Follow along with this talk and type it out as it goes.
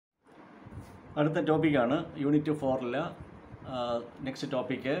അടുത്ത ടോപ്പിക്കാണ് unit 4-ലെ next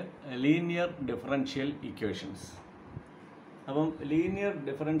topic linear differential equations. അപ്പം ലീനിയർ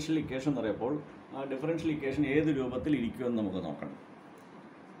ഡിഫറൻഷ്യൽ ഇക്വേഷൻ എന്ന് പറയുമ്പോൾ ആ ഡിഫറൻഷ്യൽ ഇക്വേഷൻ ഏത് രൂപത്തിൽ ഇരിക്കുമെന്ന് നമുക്ക് നോക്കണം.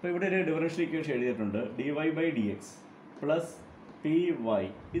 അപ്പോൾ ഇവിടെ ഒരു ഡിഫറൻഷ്യൽ ഇക്വേഷൻ എഴുതിയിട്ടുണ്ട് dy/dx പ്ലസ് py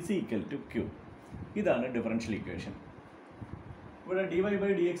 = q. ഇതാണ് ഡിഫറൻഷ്യൽ ഇക്വേഷൻ. ഇവിടെ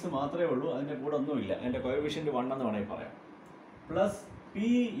dy/dx മാത്രമേ ഉള്ളൂ, അതിൻ്റെ കൂടെ ഒന്നുമില്ല. അതിൻ്റെ കോഎഫിഷ്യൻറ്റ് 1 എന്ന് വേണമെങ്കിൽ പറയാം. Plus p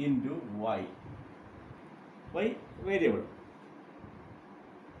into y variable.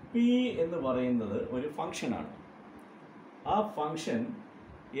 p എന്ന് പറയുന്നത് ഒരു ഫംഗ്ഷനാണ്. ആ ഫംഗ്ഷൻ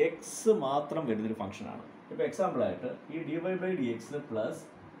എക്സ് മാത്രം വരുന്നൊരു ഫംഗ്ഷനാണ്. ഇപ്പോൾ എക്സാമ്പിളായിട്ട് ഈ dy/dx പ്ലസ്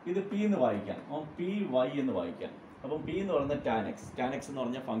ഇത് p എന്ന് വായിക്കാം, py എന്ന് വായിക്കാം. അപ്പം p എന്ന് പറയുന്നത് tan x എന്ന്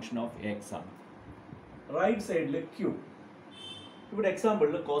പറഞ്ഞ ഫംഗ്ഷൻ ഓഫ് എക്സ് ആണ്. റൈറ്റ് സൈഡിൽ q, ഇവിടെ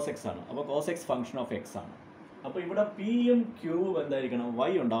എക്സാമ്പിളിൽ cos x ആണ്. അപ്പോൾ cos x function of X ആണ്. അപ്പോൾ ഇവിടെ പിയും ക്യൂവും എന്തായിരിക്കണം?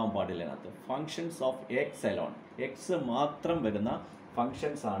 y ഉണ്ടാവാൻ പാടില്ല. അതിനകത്ത് functions of X alone, X മാത്രം വരുന്ന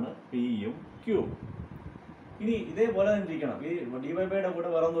ഫങ്ഷൻസ് ആണ് പിയും ക്യൂവും. ഇനി ഇതേപോലെ തന്നെ ഇരിക്കണം. ഈ dy/യുടെ കൂടെ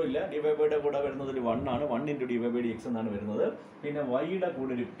വേറെ ഒന്നുമില്ല. dy/യുടെ കൂടെ വരുന്നത് ഒരു 1 ആണ്. 1 × dy/dx എന്നാണ് വരുന്നത്. പിന്നെ y-യുടെ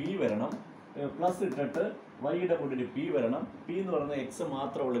കൂടെ ഒരു p വരണം, പ്ലസ് ഇട്ടിട്ട് y-യുടെ കൂടെ ഒരു p വരണം. p എന്ന് പറയുന്നത് എക്സ്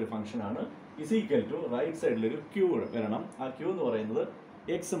മാത്രമുള്ളൊരു ഫംഗ്ഷനാണ്. ഇസീക്വൽ ടു റൈറ്റ് സൈഡിലൊരു q വരണം. ആ q എന്ന് പറയുന്നത്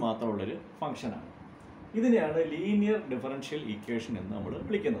എക്സ് മാത്രമുള്ളൊരു ഫംഗ്ഷനാണ്. ഇതിനെയാണ് ലീനിയർ ഡിഫറൻഷ്യൽ ഇക്വേഷൻ എന്ന് നമ്മൾ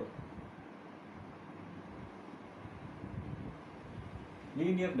വിളിക്കുന്നത്.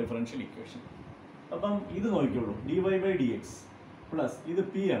 Linear differential equation. അപ്പം ഇത് നോക്കിക്കോളൂ, dy/dx പ്ലസ് ഇത്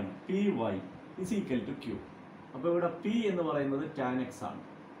p ആണ്, py = q. അപ്പോൾ ഇവിടെ p എന്ന് പറയുന്നത് tan x ആണ്,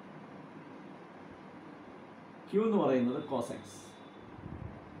 q എന്ന് പറയുന്നത് cos x.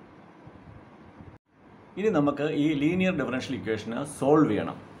 ഇനി നമുക്ക് ഈ ലീനിയർ ഡിഫറൻഷ്യൽ ഇക്വേഷനെ സോൾവ്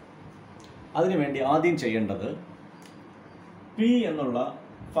ചെയ്യണം. അതിനുവേണ്ടി ആദ്യം ചെയ്യേണ്ടത് p എന്നുള്ള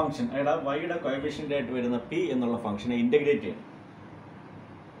ഫംഗ്ഷൻ, അതായത് y-യുടെ കോഎഫിഷ്യൻ്റ് ആയിട്ട് വരുന്ന p എന്നുള്ള ഫംഗ്ഷനെ ഇൻ്റഗ്രേറ്റ് ചെയ്യണം.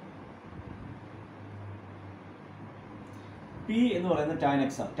 p എന്ന് പറയുന്നത് tan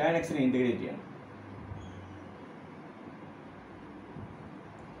x ആണ്. tan x-നെ ഇൻ്റഗ്രേറ്റ് ചെയ്യണം.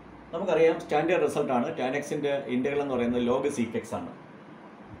 നമുക്കറിയാം സ്റ്റാൻഡേർഡ് റിസൾട്ട് ആണ് tan x-ൻ്റെ ഇൻ്റഗ്രൽ എന്ന് പറയുന്നത് log sec x ആണ്.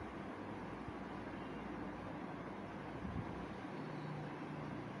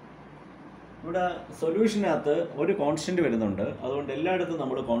 ഇവിടെ സൊല്യൂഷനകത്ത് ഒരു കോൺസ്റ്റൻറ്റ് വരുന്നുണ്ട്. അതുകൊണ്ട് എല്ലായിടത്തും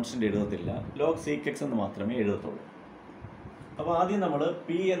നമ്മൾ കോൺസ്റ്റൻറ്റ് എഴുതത്തില്ല, log sec x എന്ന് മാത്രമേ എഴുതത്തുള്ളൂ. അപ്പോൾ ആദ്യം നമ്മൾ p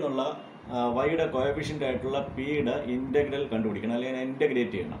എന്നുള്ള y-യുടെ കോഎഫിഷ്യൻ്റ് ആയിട്ടുള്ള p-യുടെ ഇൻ്റഗ്രൽ കണ്ടുപിടിക്കണം, അല്ലെങ്കിൽ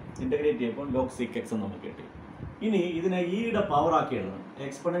ഇൻ്റഗ്രേറ്റ് ചെയ്യണം. ഇൻ്റഗ്രേറ്റ് ചെയ്യുമ്പോൾ log sec x എന്ന് നമുക്ക് കിട്ടി. ഇനി ഇതിനെ e-യുടെ പവർ ആക്കി എഴുതണം,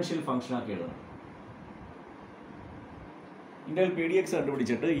 എക്സ്പൊണൻഷ്യൽ ഫംഗ്ഷൻ ആക്കി എഴുതണം. ഇൻ്റഗ്രൽ pdx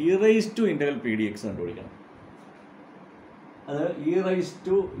കണ്ടുപിടിച്ചിട്ട് e⁻ pdx കണ്ടുപിടിക്കണം. അത്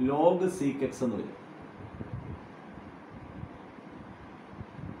e⁻log sec x എന്ന് വരും.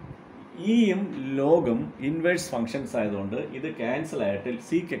 ഇയും ലോഗും ഇൻവേഴ്സ് ഫംഗ്ഷൻസ് ആയതുകൊണ്ട് ഇത് ക്യാൻസൽ ആയിട്ട്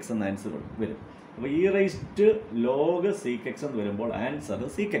sec x എന്ന ആൻസർ വരും. അപ്പോൾ e⁻log sec x എന്ന് വരുമ്പോൾ ആൻസർ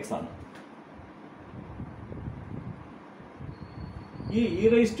sec x ആണ്. ഈ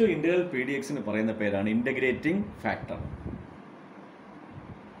e⁻ pdx പറയുന്ന പേരാണ് ഇൻ്റഗ്രേറ്റിംഗ് ഫാക്ടർ.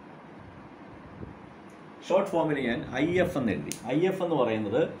 ഷോർട്ട് ഫോമിൽ ഞാൻ IF എന്ന് എഴുതി. IF എന്ന്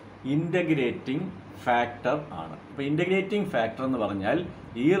പറയുന്നത് ഇൻ്റഗ്രേറ്റിംഗ് ഫാക്ടർ ആണ്. അപ്പോൾ ഇൻ്റഗ്രേറ്റിംഗ് ഫാക്ടർ എന്ന് പറഞ്ഞാൽ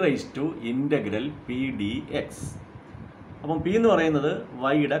e⁻pdx. അപ്പം p എന്ന് പറയുന്നത്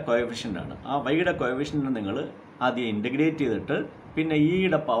y-യുടെ കോഎഫിഷ്യൻ്റ് ആണ്. ആ y-യുടെ കോഎഫിഷ്യൻ്റ് നിങ്ങൾ ആദ്യം ഇൻ്റഗ്രേറ്റ് ചെയ്തിട്ട് പിന്നെ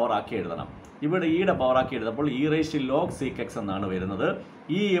e-യുടെ പവർ ആക്കി എഴുതണം. ഇവിടെ e-യുടെ പവർ ആക്കി എഴുതപ്പോൾ e⁻log sec x എന്നാണ് വരുന്നത്.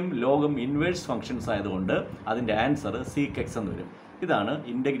 ഇയും ലോഗും ഇൻവേഴ്സ് ഫംഗ്ഷൻസ് ആയതുകൊണ്ട് അതിൻ്റെ ആൻസർ sec x എന്ന് വരും. ഇതാണ്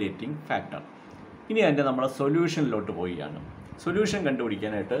ഇൻ്റഗ്രേറ്റിംഗ് ഫാക്ടർ. ഇനി അതിൻ്റെ നമ്മൾ സൊല്യൂഷനിലോട്ട് പോവുകയാണ്. സൊല്യൂഷൻ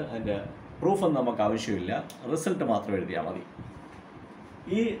കണ്ടുപിടിക്കാനായിട്ട് അതിൻ്റെ പ്രൂഫൊന്നും നമുക്ക് ആവശ്യമില്ല, റിസൾട്ട് മാത്രം എഴുതിയാൽ മതി.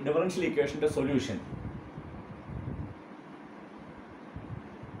 ഈ ഡിഫറൻഷ്യൽ ഇക്വേഷൻ്റെ സൊല്യൂഷൻ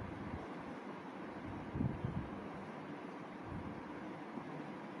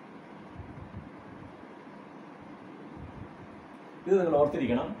ഇത് നിങ്ങൾ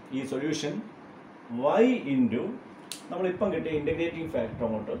ഓർത്തിരിക്കണം. ഈ സൊല്യൂഷൻ y ഇൻറ്റു നമ്മളിപ്പം കിട്ടിയ ഇൻ്റഗ്രേറ്റിംഗ് ഫാക്ടർ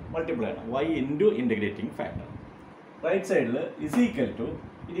അങ്ങോട്ട് മൾട്ടിപ്ലൈ ചെയ്യണം, y into integrating factor. Right സൈഡിൽ =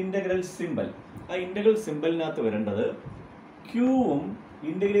 ഇത് ഇൻ്റഗ്രൽ സിമ്പിൾ. ആ ഇൻ്റഗ്രൽ സിമ്പിളിനകത്ത് വരേണ്ടത് ക്യൂവും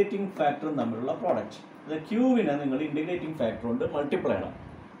ഇൻ്റഗ്രേറ്റിംഗ് ഫാക്ടറും തമ്മിലുള്ള പ്രോഡക്റ്റ്. അത് ക്യൂവിനെ നിങ്ങൾ ഇൻ്റഗ്രേറ്റിംഗ് ഫാക്ടർ കൊണ്ട് മൾട്ടിപ്ലൈ ചെയ്യണം,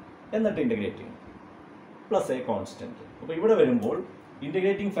 എന്നിട്ട് ഇൻ്റഗ്രേറ്റ് ചെയ്യണം, പ്ലസ് എ കോൺസ്റ്റൻറ്റ്. അപ്പോൾ ഇവിടെ വരുമ്പോൾ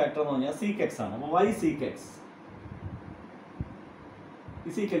ഇൻ്റഗ്രേറ്റിംഗ് ഫാക്ടർ എന്ന് പറഞ്ഞാൽ sec x ആണ്. അപ്പോൾ y sec x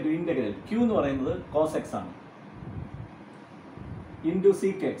 = integral q എന്ന് പറയുന്നത് cos x ആണ്, into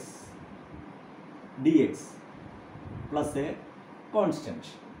sec x dx plus A constant.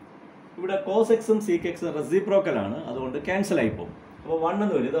 ഇവിടെ cos x ഉം sec x റെസിപ്രോക്കൽ ആണ്, അതുകൊണ്ട് ക്യാൻസൽ ആയിപ്പോകും. അപ്പോൾ 1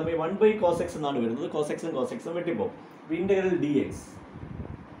 എന്ന് വരും. ഇത് നമ്മൾ 1 ബൈ കോസ് എക്സ് എന്നാണ് വരുന്നത്. കോസ് എക്സും വെട്ടിപ്പോകും. അപ്പോൾ integral D X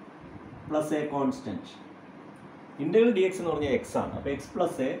plus A constant. Integral D X എന്ന് പറഞ്ഞാൽ എക്സ് ആണ്. അപ്പോൾ എക്സ്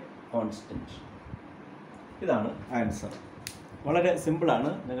പ്ലസ് എ കോൺസ്റ്റൻറ്റ്. ഇതാണ് ആൻസർ. വളരെ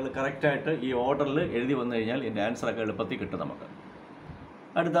സിമ്പിളാണ്. നിങ്ങൾ കറക്റ്റായിട്ട് ഈ ഓർഡറിൽ എഴുതി വന്നു കഴിഞ്ഞാൽ ഇതിൻ്റെ ആൻസറൊക്കെ എളുപ്പത്തിൽ കിട്ടും നമുക്ക്.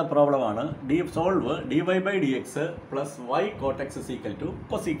 അടുത്ത പ്രോബ്ലമാണ് solve dy by D X plus Y coat X is equal to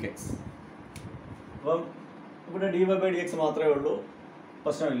cosec X. അപ്പം ഇവിടെ dy ബൈ ഡി എക്സ് മാത്രമേ ഉള്ളൂ,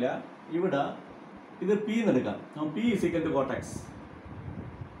 പ്രശ്നമില്ല. ഇവിടെ ഇത് പി എന്നെടുക്കാം. P is equal to coat X.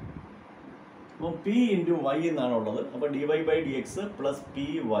 അപ്പം പി ഇൻറ്റു വൈ എന്നാണ് ഉള്ളത്. അപ്പോൾ dy by D X plus P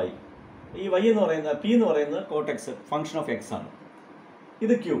Y. ഈ y എന്ന് പറയുന്നത് പി എന്ന് പറയുന്നത് coat X, function of X ആണ്.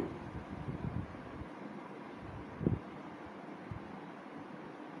 ഇത് ക്യൂ.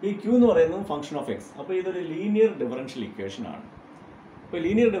 ഈ ക്യൂ എന്ന് പറയുന്നത് ഫംഗ്ഷൻ ഓഫ് എക്സ്. അപ്പോൾ ഇതൊരു ലീനിയർ ഡിഫറൻഷ്യൽ ഇക്വേഷൻ ആണ്. ഇപ്പോൾ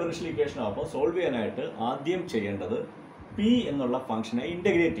ലീനിയർ ഡിഫറൻഷ്യൽ ഇക്വേഷൻ ആകുമ്പോൾ സോൾവ് ചെയ്യാനായിട്ട് ആദ്യം ചെയ്യേണ്ടത് പി എന്നുള്ള ഫംഗ്ഷനെ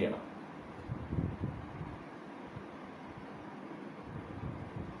ഇൻ്റഗ്രേറ്റ് ചെയ്യണം.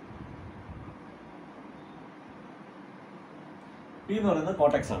 പി എന്ന് പറയുന്നത്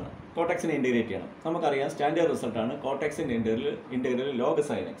കോട്ടെക്സ് ആണ്. കോട്ടെക്സിനെ ഇൻ്റഗ്രേറ്റ് ചെയ്യണം. നമുക്കറിയാം സ്റ്റാൻഡേർഡ് റിസൾട്ടാണ് കോട്ടെക്സിൻ്റെ integral log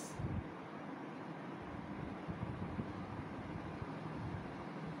sign X.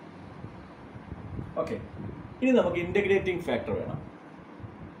 Okay, ഇനി നമുക്ക് ഇൻ്റഗ്രേറ്റിംഗ് ഫാക്ടർ വേണം.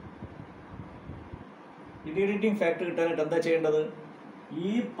 ഇൻ്റഗ്രേറ്റിംഗ് ഫാക്ടർ കിട്ടാനായിട്ട് എന്താ ചെയ്യേണ്ടത്?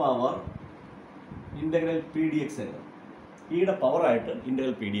 E power integral P D X എഴുതണം. ഇയുടെ പവറായിട്ട്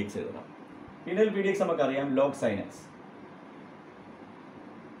ഇൻ്റഗ്രൽ പി ഡി എക്സ് എഴുതണം. ഇൻ്റഗ്രൽ പി ഡി എക്സ് നമുക്കറിയാം log sign X.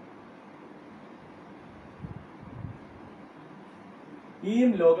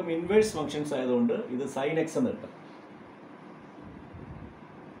 ഇയും ലോഗും inverse functions ആയതുകൊണ്ട് ഇത് സൈൻ എക്സ് എന്ന് കിട്ടും.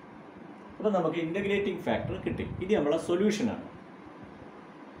 അപ്പോൾ നമുക്ക് ഇൻ്റഗ്രേറ്റിംഗ് ഫാക്ടർ കിട്ടി. ഇത് നമ്മളെ സൊല്യൂഷനാണ്.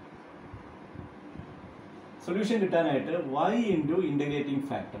 സൊല്യൂഷൻ കിട്ടാനായിട്ട് y ഇൻറ്റു ഇൻ്റഗ്രേറ്റിംഗ്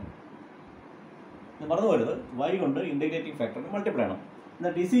ഫാക്ടർ. മറന്നു പോരുത്, y കൊണ്ട് ഇൻ്റഗ്രേറ്റിംഗ് ഫാക്ടറിന് മൾട്ടിപ്ലൈ ചെയ്യണം.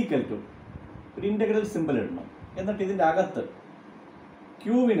 എന്നിട്ട് ഇസ് ഈക്വൽ ടു ഒരു ഇൻ്റഗ്രൽ സിമ്പിൾ ഇടണം. എന്നിട്ട് ഇതിൻ്റെ അകത്ത്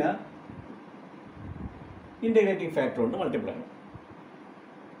ക്യൂവിന് ഇൻ്റഗ്രേറ്റിംഗ് ഫാക്ടർ കൊണ്ട് മൾട്ടിപ്ലൈ ചെയ്യണം.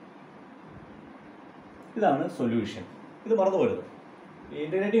 ഇതാണ് സൊല്യൂഷൻ. ഇത് മറന്നു പോരുത്. ഈ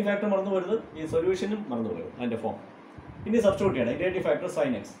ഇൻ്റഗ്രേറ്റിംഗ് ഫാക്ടർ മറന്നു പോരുത്, ഈ സൊല്യൂഷനും മറന്നു പോരുത്. അതിൻ്റെ ഫോം ഇനി സബ്സ്റ്റിറ്റ്യൂട്ട് ചെയ്യണം. Integrating factor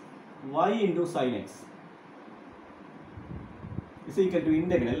sign X, y into sine X is equal to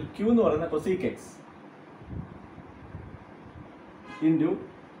integral Q എന്ന് പറയുന്ന cosec X into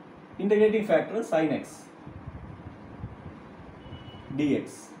integrating factor sign X D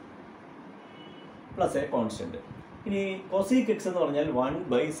X plus A constant. ഇനി കൊസീക്ക് എക്സ് എന്ന് പറഞ്ഞാൽ 1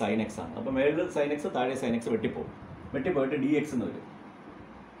 ബൈ സൈൻ എക്സ് ആണ്. അപ്പോൾ മേളിൽ sign X, താഴെ sign X വെട്ടിപ്പോയിട്ട് D X എന്ന് വരും.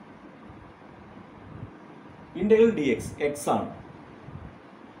 ഇൻ്റഗ്രൽ ഡി എക്സ് എക്സ് ആണ്,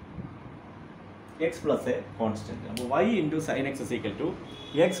 എക്സ് പ്ലസ് എ കോൺസ്റ്റൻറ്റ്. അപ്പോൾ y into sine X is equal to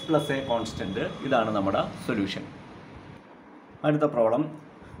X plus A constant. ഇതാണ് നമ്മുടെ സൊല്യൂഷൻ. അടുത്ത problem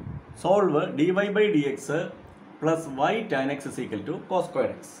solve dy by D X plus Y tan X is equal to cos square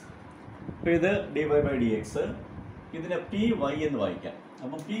X. അപ്പോൾ ഇത് dy by D X, ഇതിനെ P Y എന്ന് വായിക്കാം.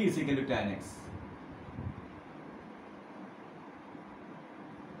 അപ്പം P is equal to tan X.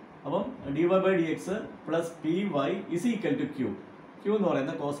 അപ്പം dy by D X plus P Y is equal to Q. Q എന്ന്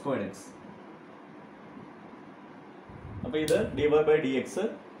പറയുന്നത് cos square X. അപ്പോൾ ഇത് dy by D X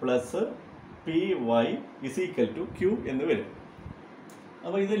plus P Y is equal to Q എന്ന് വരും.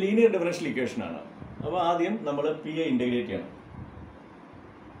 അപ്പോൾ ഇത് linear differential equation ആണ്. അപ്പോൾ ആദ്യം നമ്മൾ പി യെ ഇൻ്റഗ്രേറ്റ് ചെയ്യണം.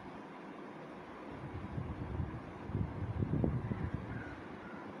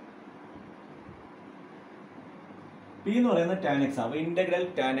 പി എന്ന് പറയുന്നത് ടാൻ എക്സ് ആണ്. അപ്പോൾ integral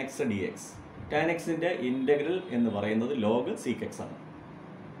tan X D X. Tan എക്സിൻ്റെ ഇൻ്റഗ്രൽ എന്ന് പറയുന്നത് ലോഗ് സീക്ക് എക്സ് ആണ്.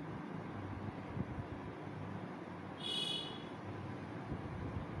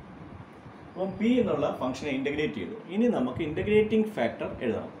 അപ്പം പി എന്നുള്ള ഫംഗ്ഷനെ ഇൻ്റഗ്രേറ്റ് ചെയ്തു. ഇനി നമുക്ക് ഇൻ്റഗ്രേറ്റിംഗ് ഫാക്ടർ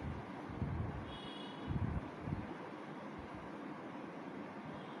എഴുതണം.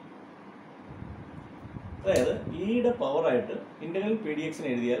 അതായത് ഇയുടെ പവറായിട്ട് ഇൻ്റഗ്രൽ പി ഡി എക്സിന്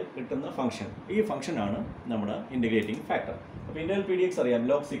എഴുതിയാൽ കിട്ടുന്ന ഫംഗ്ഷൻ, ഈ ഫംഗ്ഷനാണ് നമ്മുടെ ഇൻ്റഗ്രേറ്റിംഗ് ഫാക്ടർ. അപ്പോൾ ഇൻ്റഗ്രൽ പി ഡി എക്സ് അറിയാം,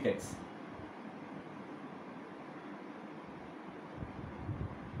 ലോഗ് സീക്ക് എക്സ്.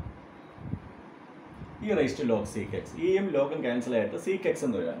 ഈ raise to log seek X. ഇയും ലോഗും cancel ആയിട്ട് സീക്ക് എക്സ്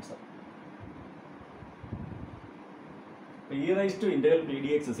എന്നൊരു answer. E raise to integral P D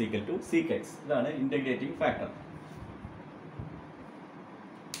X is equal to seek X. ഇതാണ് integrating factor.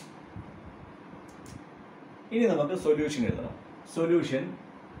 ഇനി നമുക്ക് solution എഴുതണം. Solution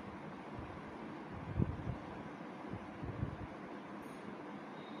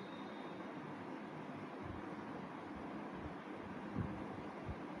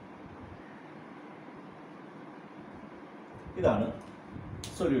ഇതാണ്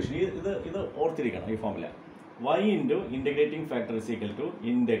solution ഇത് ഓർത്തിരിക്കണം ഈ formula. y into integrating factor is equal to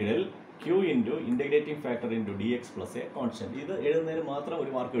integral q into integrating factor into dx plus a constant. ഇത് എഴുതുന്നതിന് മാത്രം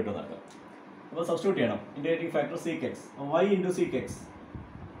ഒരു മാർക്ക് കിട്ടുന്നുണ്ട്. അപ്പോൾ സബ്സ്റ്റിറ്റ്യൂട്ട് ചെയ്യണം. Integrating factor sec x, y into sec x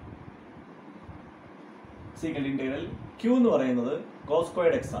is equal to integral q എന്ന് പറയുന്നത് cos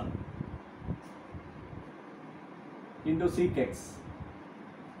squared x ആണ് into sec x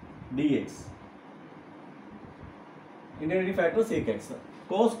dx. Integrating factor sec x.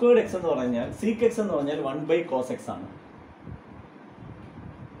 cos squared x എന്ന് പറഞ്ഞാൽ sec x എന്ന് പറഞ്ഞാൽ 1 by cos x ആണ്.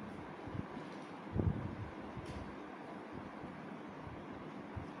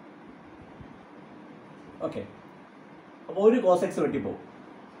 Okay, അപ്പോൾ ഒരു cos x വെട്ടിപ്പോവും.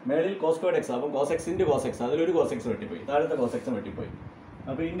 മേളിൽ cos squared x, അപ്പോൾ cos x into cos x, അതിലൊരു cos x വെട്ടിപ്പോയി, താഴത്തെ cos x വെട്ടിപ്പോയി.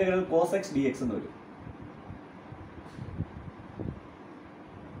 അപ്പോൾ ഇൻറ്റഗ്രൽ cos x dx എന്ന് വരും.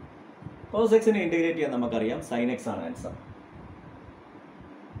 cos x നെ ഇൻറ്റഗ്രേറ്റ് ചെയ്യാൻ നമുക്കറിയാം sin x ആണ് ആൻസർ.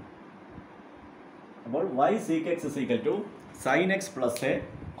 അപ്പോൾ y sec x is equal to sin x plus a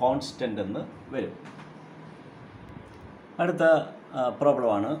constant എന്ന് വരും. അടുത്ത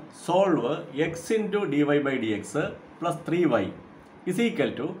പ്രോബ്ലമാണ് solve x into dy by dx plus 3y is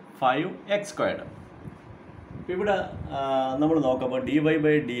equal to 5x squared. ഇവിടെ നമ്മൾ നോക്കുമ്പോൾ dy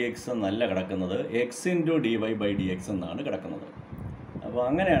by dx എന്നല്ല കിടക്കുന്നത്, x into dy by dx എന്നാണ് കിടക്കുന്നത്. അപ്പോൾ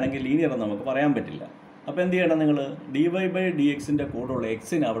അങ്ങനെയാണെങ്കിൽ ലീനിയർ നമുക്ക് പറയാൻ പറ്റില്ല. അപ്പോൾ എന്ത് ചെയ്യണം, നിങ്ങൾ dy by dxൻ്റെ കൂടെയുള്ള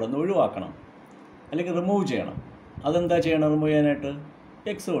എക്സിനെ അവിടെ നിന്ന് ഒഴിവാക്കണം, അല്ലെങ്കിൽ റിമൂവ് ചെയ്യണം. അതെന്താ ചെയ്യണം? റിമൂവ് ചെയ്യാനായിട്ട്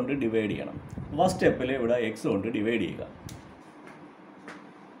എക്സ് കൊണ്ട് ഡിവൈഡ് ചെയ്യണം. ഫസ്റ്റ് സ്റ്റെപ്പിൽ ഇവിടെ എക്സ് കൊണ്ട് ഡിവൈഡ് ചെയ്യുക.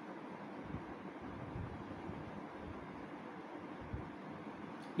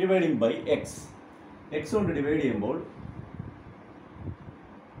 ഡിവൈഡിങ് ബൈ എക്സ്, എക്സ് കൊണ്ട് ഡിവൈഡ് ചെയ്യുമ്പോൾ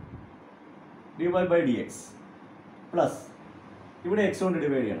dy by dx പ്ലസ് ഇവിടെ എക്സ് കൊണ്ട്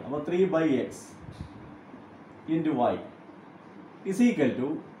ഡിവൈഡ് ചെയ്യണം, അപ്പോൾ 3/x into y is equal to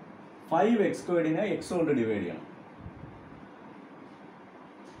 5x സ്ക്വയർഡിനെ X കൊണ്ട് ഡിവൈഡ് ചെയ്യണം.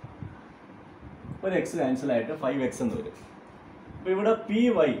 ഒരു എക്സ് ക്യാൻസലായിട്ട് 5x എന്ന് വരും. അപ്പോൾ ഇവിടെ പി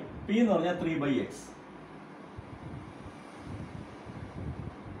എന്ന് പറഞ്ഞാൽ 3/x,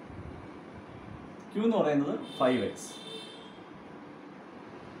 q എന്ന് പറയുന്നത് 5x.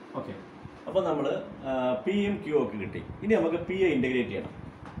 ഓക്കെ, അപ്പോൾ നമ്മൾ പിയും ക്യൂ ഒക്കെ കിട്ടി. ഇനി നമുക്ക് പിയെ ഇൻറ്റഗ്രേറ്റ് ചെയ്യണം.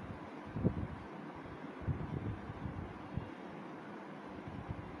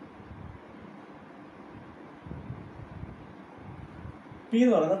 പി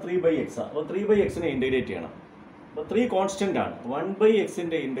എന്ന് പറയുന്നത് 3/x ആണ്. അപ്പോൾ 3/xനെ ഇൻറ്റഗ്രേറ്റ് ചെയ്യണം. അപ്പോൾ 3 കോൺസ്റ്റൻ്റ് ആണ്.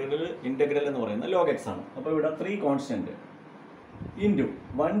 1/xൻ്റെ ഇൻറ്റഗ്രൽ എന്ന് പറയുന്നത് log x ആണ്. അപ്പോൾ ഇവിടെ 3 കോൺസ്റ്റൻ്റ് ഇൻറ്റു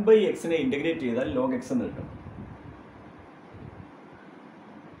 1/xനെ ഇൻറ്റഗ്രേറ്റ് ചെയ്താൽ log x എന്ന് കിട്ടും.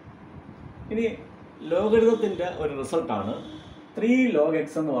 ഇനി ലോഗരിതത്തിൻ്റെ ഒരു റിസൾട്ടാണ് 3 log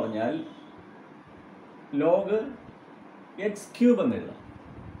x എന്ന് പറഞ്ഞാൽ log x ക്യൂബ് എന്ന് എഴുതാം.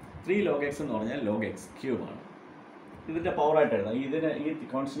 3 log x എന്ന് പറഞ്ഞാൽ log x ക്യൂബ് ആണ്. ഇതിൻ്റെ പവറായിട്ട് എഴുതാം. ഈ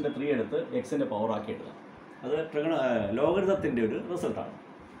കോൺസ്റ്റൻ്റ് 3 എടുത്ത് എക്സിൻ്റെ പവറാക്കി എഴുതാം. അത് ലോഗരിതത്തിൻ്റെ ഒരു റിസൾട്ടാണ്.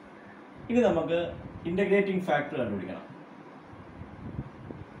 ഇനി നമുക്ക് ഇൻറ്റഗ്രേറ്റിംഗ് ഫാക്ടർ കണ്ടുപിടിക്കണം.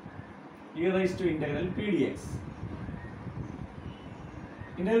 e raised to integral pdx.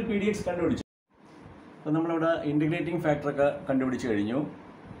 Integral pdx കണ്ടുപിടിച്ചു. അപ്പോൾ നമ്മളിവിടെ ഇൻറ്റഗ്രേറ്റിംഗ് ഫാക്ടറൊക്കെ കണ്ടുപിടിച്ച് കഴിഞ്ഞു.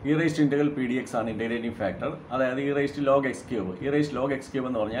 e raised to integral pdx ആണ് ഇൻറ്റഗ്രേറ്റിംഗ് ഫാക്ടർ. അതായത് e raised to log x cube. e raised to log x cube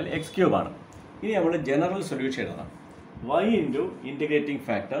എന്ന് പറഞ്ഞാൽ x ക്യൂബ് ആണ്. ഇനി നമ്മൾ ജനറൽ സൊല്യൂഷൻ എഴുതണം. y into integrating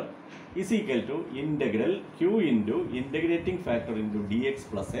factor is equal to integral q into integrating factor into dx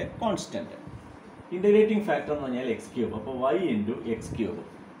plus a constant. Integrating factor എന്ന് പറഞ്ഞാൽ x cube. അപ്പോൾ y into x cube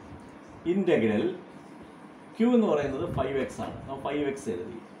integral q എന്ന് പറയുന്നത് 5x ആണ്. അപ്പോൾ 5x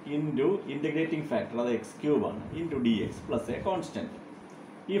എഴുതി into integrating factor അത് x cube ആണ് into dx plus A constant.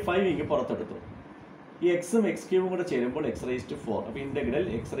 ഈ 5 ഇങ്ങ് പുറത്തെടുത്തു. ഈ എക്സും എക്സ് ക്യൂബും കൂടെ ചേരുമ്പോൾ x raised to 4. അപ്പോൾ integral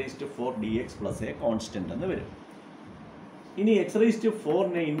x raised to 4 dx plus A constant എന്ന് വരും. ഇനി x raised to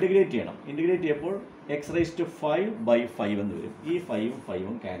 4നെ ഇൻറ്റഗ്രേറ്റ് ചെയ്യണം. ഇൻറ്റഗ്രേറ്റ് ചെയ്യുമ്പോൾ x raised to 5/5 എന്ന് വരും. ഈ 5ഉം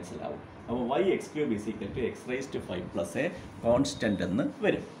 5ഉം ക്യാൻസൽ ആവും. അപ്പോൾ y(x cube) is equal to x raised to 5 plus a constant എന്ന്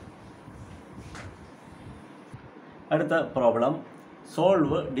വരും. അടുത്ത problem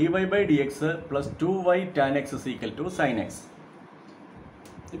solve dy by dx plus 2y tan x is equal to sin x.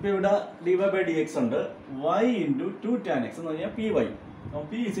 ഇപ്പോൾ ഇവിടെ dy by dx ഉണ്ട്. y into 2 tan x എന്ന് പറഞ്ഞാൽ py. അപ്പോൾ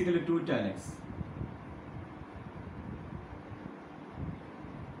p is equal to 2 tan x.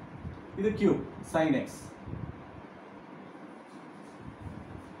 ഇത് ക്യൂബ് sin x.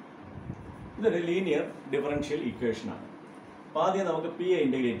 ഇതൊരു linear differential equation ആണ്. അപ്പോൾ ആദ്യം നമുക്ക് p യെ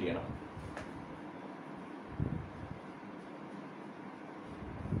ഇൻറ്റഗ്രേറ്റ് ചെയ്യണം.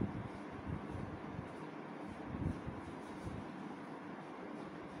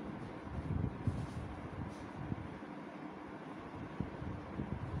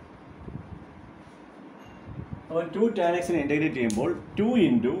 അപ്പോൾ 2 tan x ഇൻറ്റഗ്രേറ്റ് ചെയ്യുമ്പോൾ 2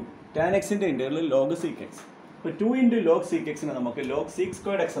 into tan x-ൻ്റെ integral log sec x. അപ്പോൾ 2 ഇൻറ്റു log sec x-നെ നമുക്ക് log sec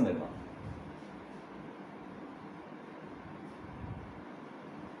squared x എന്ന് എഴുതാം.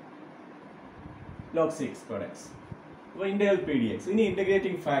 log sec squared x. അപ്പോൾ ഇൻറ്റഗ്രൽ പി ഡി എക്സ്. ഇനി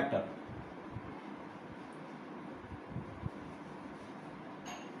ഇൻറ്റഗ്രേറ്റിംഗ് ഫാക്ടർ.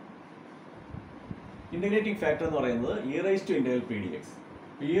 ഇൻറ്റഗ്രേറ്റിംഗ് ഫാക്ടർ എന്ന് പറയുന്നത് e raise to integral P D X.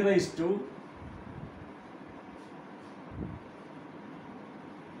 e raise to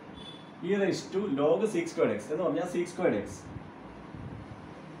log sec squared x എന്ന് പറഞ്ഞാൽ sec squared x.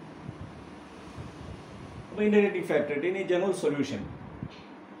 അപ്പോൾ integrating factor ഇനി general solution.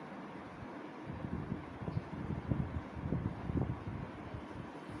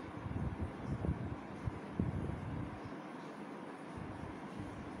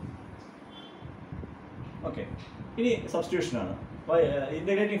 Okay, ഇനി സബ്സ്റ്റിറ്റ്യൂഷനാണ്.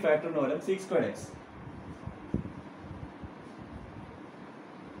 Integrating ഫാക്ടറിന് പകരം sec squared x.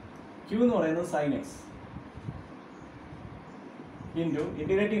 Q എന്ന് പറയുന്നത് sin x into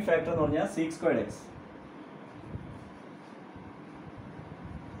integrating factor എന്ന് പറഞ്ഞാൽ sec squared x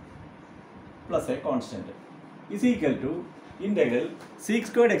plus A constant is equal to integral sec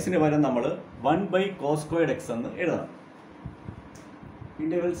squared x-ന് പകരം നമ്മൾ 1/cos squared x എന്ന് എഴുതാം.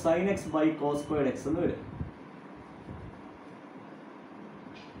 Integral sin x by cos squared x എന്ന് വരും.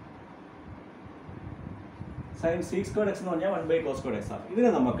 sec squared x എന്ന് പറഞ്ഞാൽ 1/cos squared x ആണ്.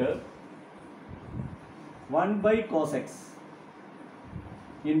 ഇതിനെ നമുക്ക് 1/cos x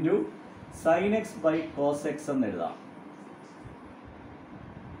into sin x by cos x എന്ന് എഴുതാം.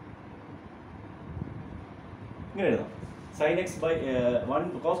 ഇങ്ങനെ എഴുതാം. sin x by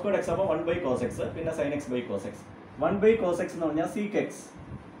cos squared x അപ്പോൾ 1/cos x പിന്നെ sin x by cos x. 1/cos x എന്ന് പറഞ്ഞാൽ sec x,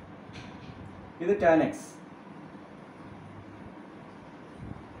 ഇത് tan x.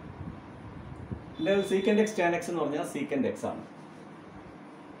 Integral secant x tan x എന്ന് പറഞ്ഞാൽ secant x ആണ്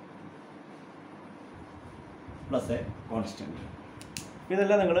പ്ലസ് എ കോൺസ്റ്റൻറ്റ്.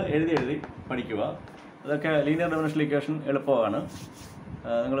 ഇതെല്ലാം നിങ്ങൾ എഴുതി പഠിക്കുക. അതൊക്കെ ലീനിയർ ഡിഫറൻഷ്യൽ ഇക്വേഷൻ എളുപ്പമാണ്.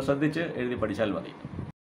 നിങ്ങൾ ശ്രദ്ധിച്ച് എഴുതി പഠിച്ചാൽ മതി.